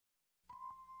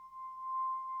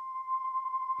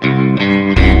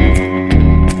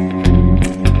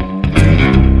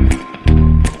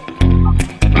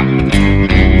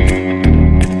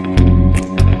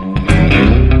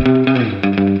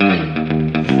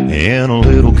In a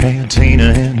little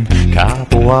cantina in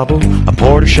Cabo, I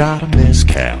poured a shot of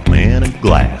mezcal in a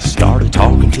glass. Started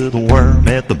talking to the worm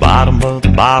at the bottom of the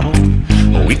bottle.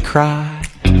 We cried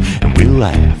and we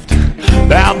laughed.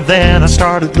 About then I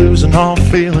started losing all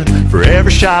feeling. For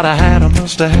every shot I had, I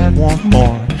must have had one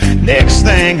more. Next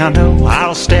thing I know, I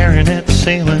was staring at the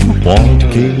ceiling. 1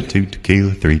 tequila, 2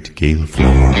 tequila, 3 tequila, 4.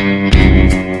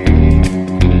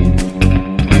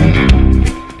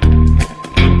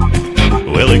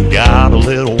 Well, it got a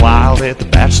little wild at the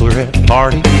bachelorette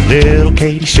party. Little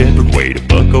Katie Shepherd weighed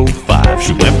 $105.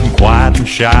 She went from quiet and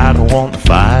shy to wanting to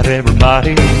fight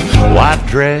everybody. White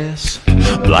dress,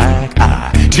 black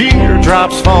eye,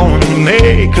 teardrops falling,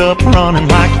 makeup running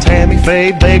like Tammy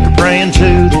Faye Baker praying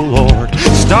to the Lord.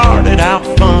 Started out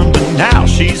fun, but now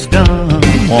she's done.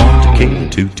 1 tequila,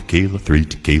 2 tequila, 3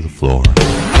 tequila, 4. For a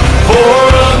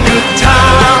good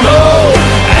time, oh,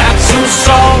 add some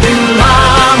salt and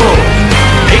lime, oh.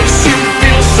 Makes you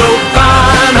feel so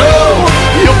fine, oh,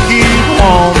 you'll keep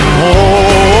wanting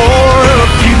more. A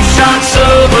few shots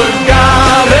of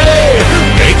agave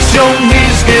makes your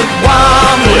knees get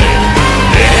wobbly,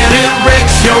 then it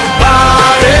wrecks your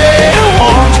body.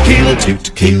 1 tequila, 2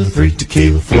 tequila, 3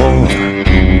 tequila, 4.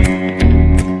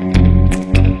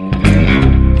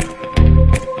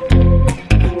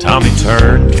 Tommy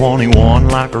turned 21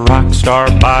 like a rock star,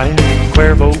 buying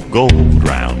Cuervo gold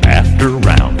round after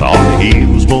round. Thought he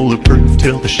was bulletproof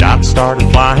till the shots started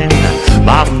flying.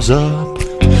 Bottoms up,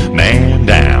 man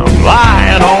down,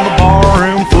 lying on the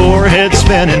barroom floor, head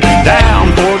spinning,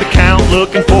 down for the count,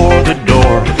 looking for the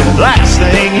door. Last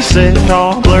thing he said,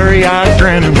 all blurry-eyed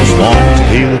grinning, was 1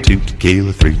 tequila, 2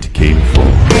 tequila, 3 tequila, 4.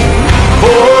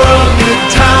 For a good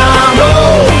time,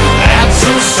 oh, add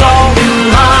some salt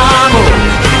and lime,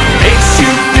 oh. Makes you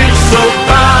feel so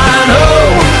fine,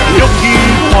 oh, you'll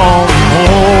keep wanting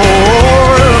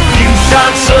more. A few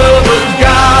shots of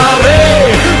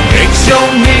agave makes your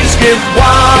knees get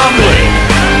wobbly,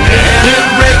 and it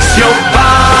wrecks your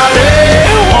body.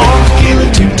 1 tequila,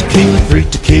 2 tequila, 3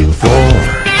 tequila, 4.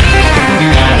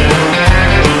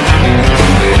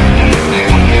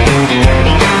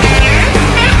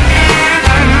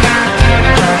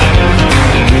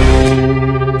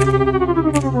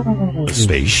 A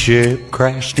spaceship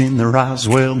crashed in the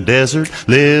Roswell desert.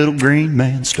 Little green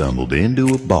man stumbled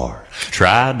into a bar,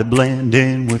 tried to blend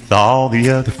in with all the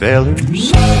other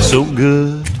fellers. So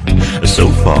good, so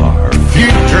far. A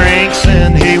few drinks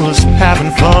and he was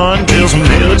having fun, till some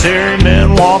military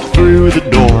men walked through the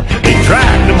door. They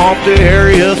dragged him off to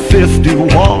Area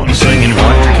 51, singing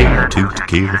 1 tequila, 2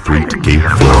 tequila, 3 tequila,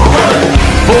 4.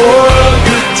 For a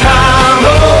good time,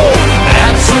 oh,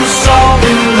 add some salt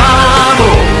and lime,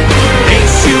 oh.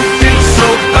 Makes you feel so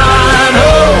fine,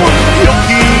 oh, you'll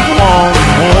keep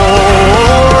wanting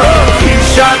more. A few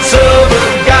shots of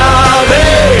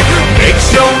agave makes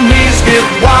your knees get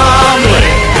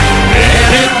wobbly, and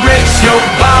it breaks your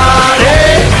body.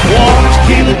 1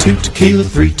 tequila, 2 tequila,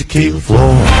 3 tequila, 4.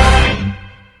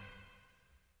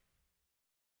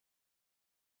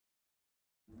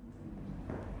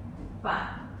 5,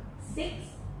 6,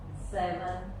 7,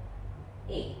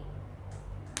 8,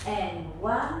 and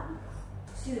 1,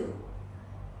 2,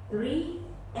 3,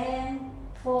 and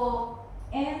 4,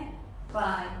 and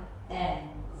 5, and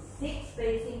 6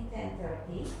 facing 10,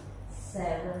 30,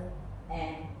 7,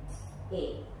 and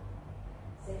 8.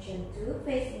 Section 2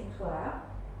 facing 12,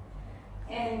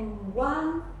 and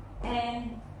 1,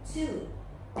 and 2,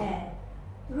 and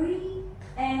 3,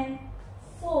 and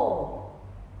 4,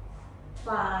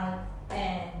 5,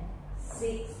 and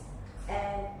 6,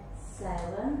 and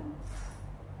 7,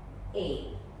 8.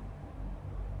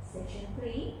 Section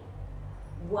 3,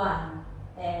 1,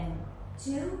 and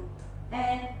 2,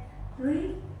 and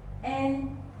 3,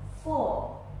 and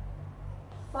 4,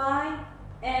 5,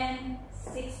 and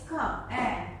 6, come,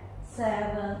 and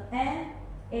 7, and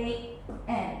 8,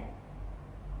 and.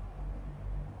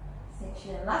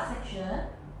 Section, last section,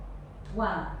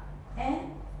 1,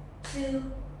 and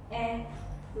 2, and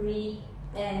 3,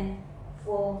 and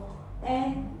 4,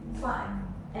 and 5,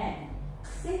 and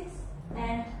 6,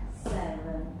 and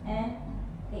 7, and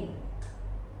 8.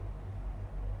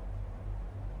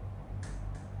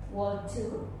 1,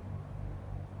 2,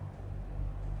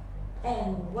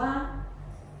 and 1,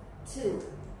 2,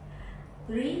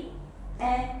 3,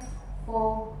 and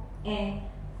 4, and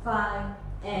 5,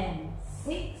 and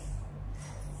 6,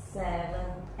 7,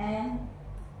 and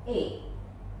 8.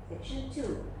 Section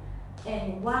 2,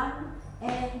 and 1,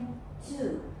 and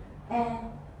 2, and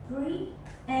 3,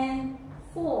 and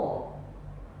 4,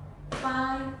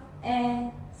 5,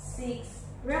 and 6,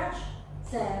 rush,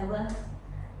 7,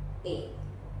 8.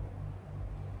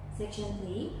 Section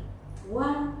 3.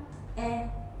 1 and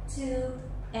 2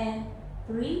 and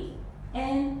 3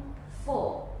 and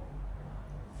 4.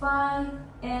 5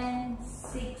 and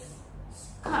 6.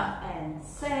 Stop and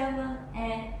 7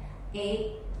 and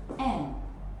 8 and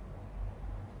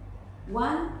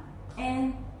 1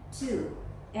 and 2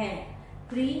 and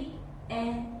 3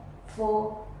 and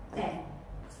 4 and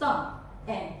stop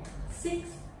and 6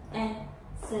 and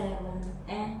 7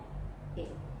 and 8.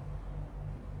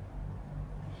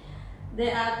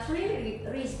 There are 3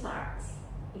 restarts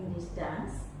in this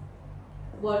dance.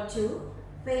 Ball 2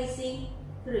 facing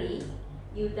 3,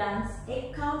 you dance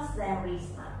 8 counts, then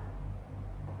restart.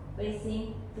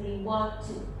 Facing 3, ball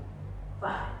 2,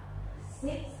 5,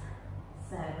 6,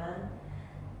 7,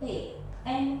 8,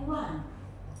 and 1,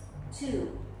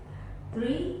 2,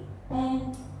 3,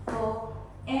 and 4,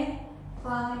 and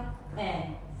 5,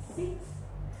 and 6,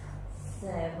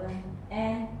 7,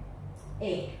 and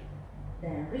 8.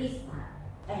 Then restart.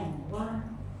 And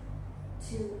 1,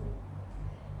 2,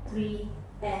 3,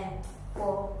 and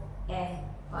 4, and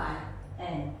 5,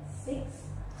 and 6,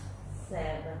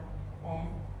 7, and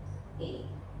 8.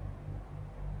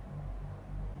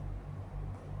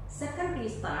 Second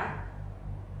restart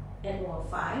at wall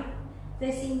 5,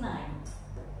 facing 9.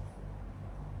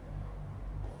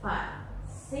 5,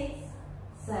 6,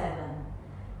 7,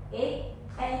 8,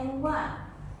 and 1,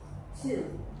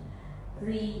 2,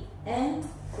 3, and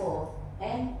 4,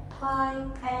 and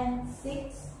 5, and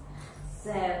 6,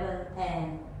 7,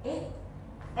 and 8,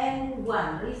 and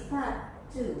 1. Restart.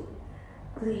 2,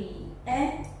 3,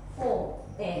 and 4,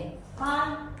 and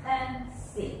 5, and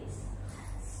 6,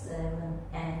 7,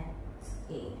 and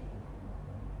 8.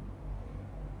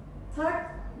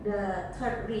 The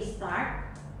third restart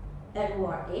at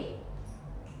wall 8,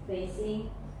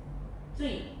 facing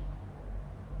 3.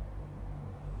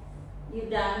 You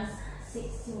dance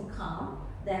 16 count,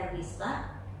 then restart,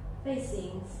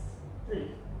 facing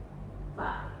 3,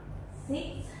 5,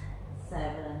 6,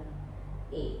 7,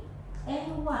 8,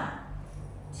 and 1,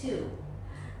 2,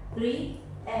 3,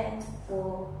 and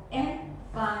 4, and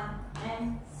 5,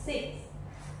 and 6,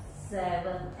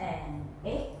 7, and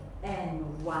 8,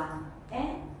 and 1,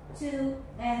 and 2,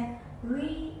 and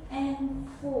 3, and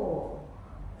 4,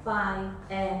 5,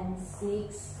 and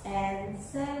 6, and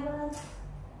 7,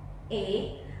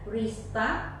 8.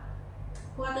 Restart.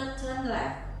 Quarter turn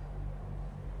left.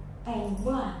 And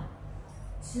 1,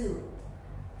 2,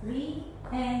 3,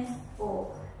 and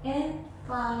 4, and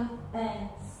 5, and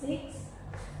 6,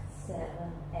 7,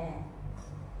 and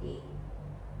 8.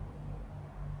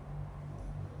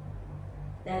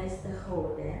 That is the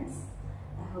whole dance.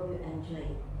 I hope you enjoy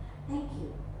it. Thank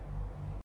you.